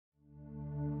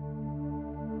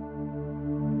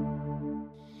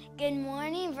Good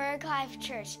morning, Vertical Life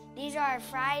Church. These are our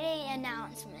Friday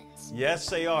announcements. Yes,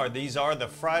 they are. These are the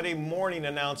Friday morning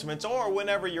announcements, or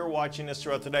whenever you're watching this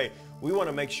throughout the day. We want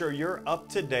to make sure you're up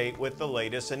to date with the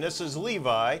latest. And this is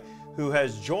Levi, who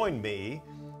has joined me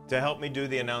to help me do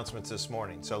the announcements this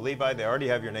morning. So Levi, they already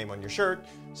have your name on your shirt,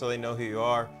 so they know who you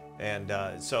are. And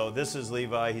so this is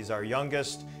Levi. He's our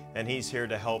youngest, and he's here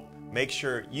to help make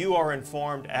sure you are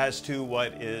informed as to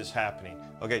what is happening.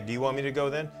 Okay, do you want me to go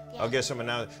then? Yeah. I'll get some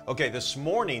announcements. Okay, this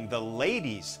morning, the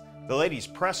ladies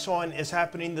press on is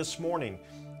happening this morning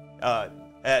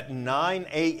at 9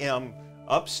 a.m.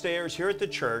 upstairs here at the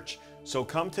church. So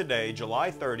come today, July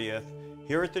 30th,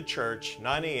 here at the church,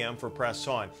 9 a.m. for press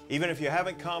on. Even if you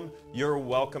haven't come, you're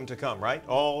welcome to come, right?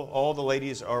 All the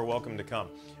ladies are welcome to come.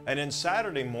 And then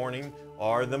Saturday morning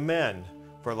are the men.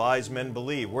 For Lies Men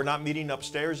Believe. We're not meeting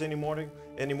upstairs anymore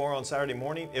on Saturday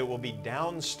morning. It will be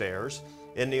downstairs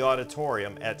in the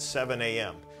auditorium at 7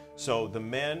 a.m. So the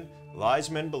men,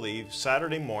 Lies Men Believe,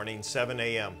 Saturday morning, 7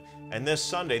 a.m. And this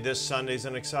Sunday's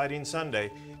an exciting Sunday,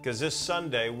 because this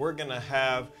Sunday we're going to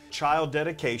have child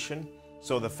dedication.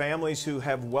 So the families who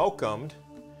have welcomed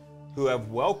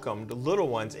little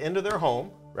ones into their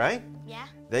home, right? Yeah.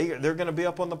 They're going to be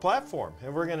up on the platform,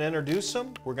 and we're going to introduce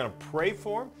them. We're going to pray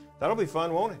for them. That'll be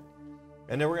fun, won't it?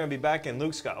 And then we're going to be back in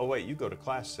Luke's Gospel. Oh, wait, you go to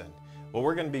class then. Well,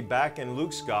 we're going to be back in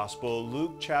Luke's Gospel,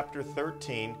 Luke chapter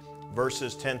 13,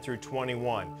 verses 10 through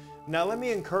 21. Now, let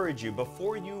me encourage you,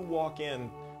 before you walk in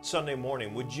Sunday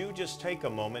morning, would you just take a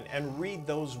moment and read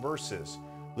those verses?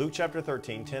 Luke chapter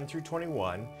 13, 10 through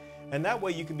 21. And that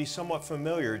way you can be somewhat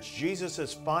familiar. It's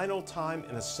Jesus' final time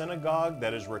in a synagogue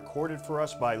that is recorded for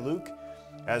us by Luke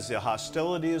as the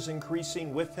hostility is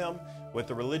increasing with him, with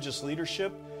the religious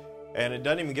leadership. And it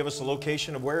doesn't even give us the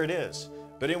location of where it is.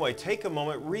 But anyway, take a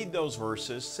moment, read those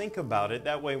verses, think about it.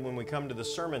 That way when we come to the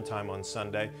sermon time on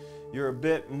Sunday, you're a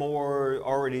bit more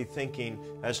already thinking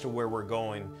as to where we're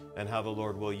going and how the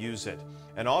Lord will use it.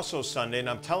 And also Sunday, and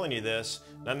I'm telling you this,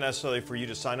 not necessarily for you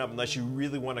to sign up unless you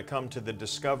really want to come to the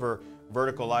Discover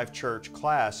Vertical Life Church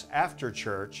class after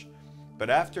church, but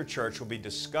after church will be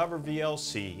Discover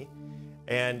VLC.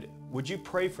 And would you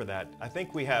pray for that? I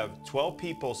think we have 12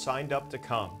 people signed up to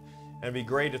come. And it'd be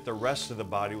great if the rest of the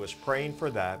body was praying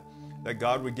for that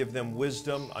God would give them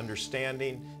wisdom,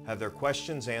 understanding, have their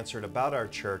questions answered about our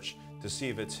church to see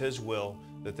if it's His will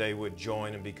that they would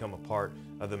join and become a part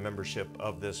of the membership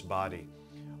of this body.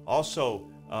 Also,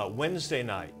 Wednesday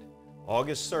night,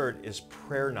 August 3rd, is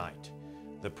prayer night.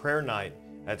 The prayer night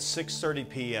at 6:30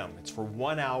 p.m. It's for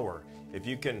 1 hour. If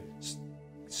you can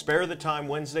spare the time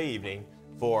Wednesday evening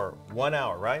for 1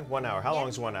 hour, right? 1 hour. How long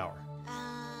is 1 hour?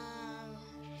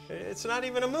 It's not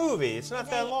even a movie. It's not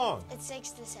that long. It's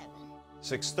 6 to 7.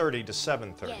 6:30 to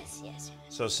 7:30. Yes.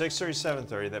 So 6:30 to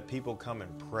 7:30 that people come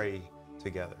and pray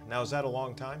together. Now, is that a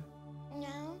long time?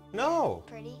 No. No.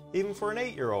 Pretty. Even for an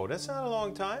 8-year-old, that's not a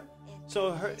long time. It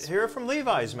So hear it from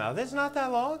Levi's mouth. It's not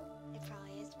that long. It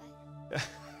probably is, but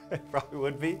It probably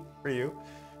would be for you,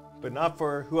 but not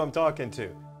for who I'm talking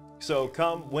to. So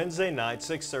come Wednesday night,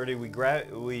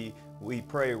 6:30. We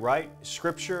pray right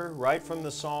scripture, right from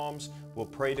the Psalms. We'll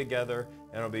pray together,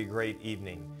 and it'll be a great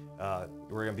evening.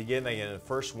 We're going to begin again the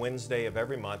first Wednesday of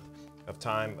every month of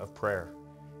time of prayer.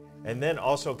 And then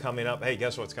also coming up, hey,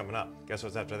 guess what's coming up? Guess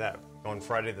what's after that? On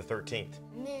Friday the 13th.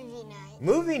 movie night.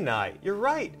 Movie night. You're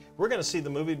right. We're going to see the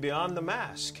movie Beyond the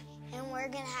Mask. And we're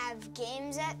going to have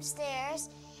games upstairs,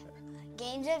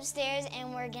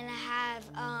 and we're going to have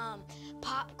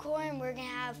popcorn. We're going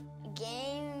to have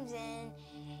games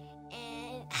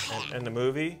And the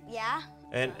movie? Yeah.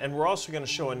 And we're also going to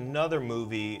show another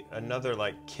movie, another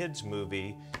like kids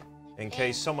movie, in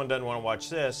case someone doesn't want to watch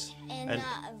this. And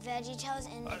VeggieTales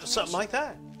and something like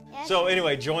that. Yeah, so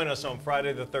anyway, join us on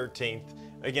Friday the 13th.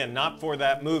 Again, not for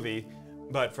that movie,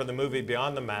 but for the movie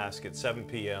Beyond the Mask at 7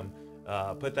 p.m.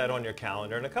 Put that on your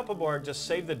calendar. And a couple more, just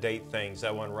save the date things.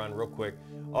 I want to run real quick.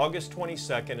 August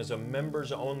 22nd is a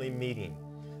members-only meeting.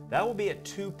 That will be at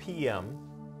 2 p.m.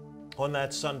 on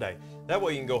that Sunday. That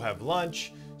way you can go have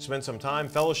lunch, spend some time,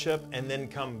 fellowship, and then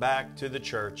come back to the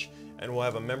church, and we'll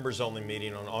have a members-only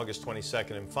meeting on August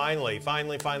 22nd. And finally,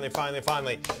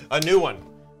 a new one,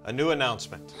 a new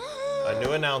announcement,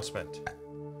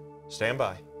 Stand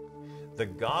by. The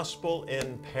Gospel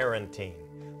in Parenting.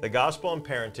 The Gospel in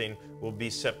Parenting will be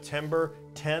September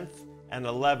 10th and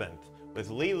 11th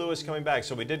with Lee Lewis coming back.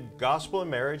 So we did Gospel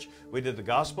in Marriage, we did the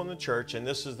Gospel in the Church, and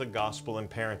this is the Gospel in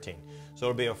Parenting. So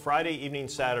it'll be a Friday evening,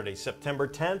 Saturday, September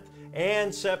 10th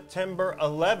and September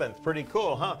 11th. Pretty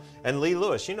cool, huh? And Lee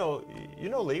Lewis, you know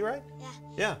Lee, right? Yeah.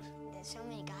 Yeah. There's so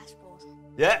many Gospels.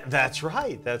 Yeah, that's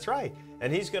right.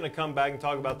 and he's going to come back and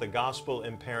talk about the gospel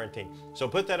in parenting. So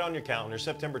put that on your calendar,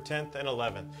 September 10th and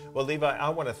 11th. Well, Levi, I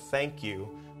want to thank you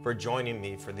for joining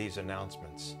me for these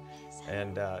announcements.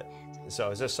 And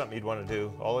so is this something you'd want to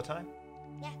do all the time?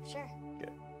 Yeah, sure.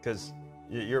 Because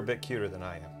you're a bit cuter than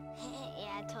I am.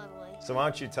 Yeah, totally. So why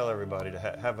don't you tell everybody to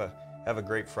have a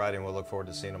great Friday, and we'll look forward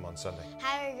to seeing them on Sunday.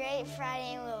 Have a great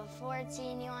Friday, and we look forward to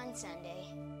seeing you on Sunday.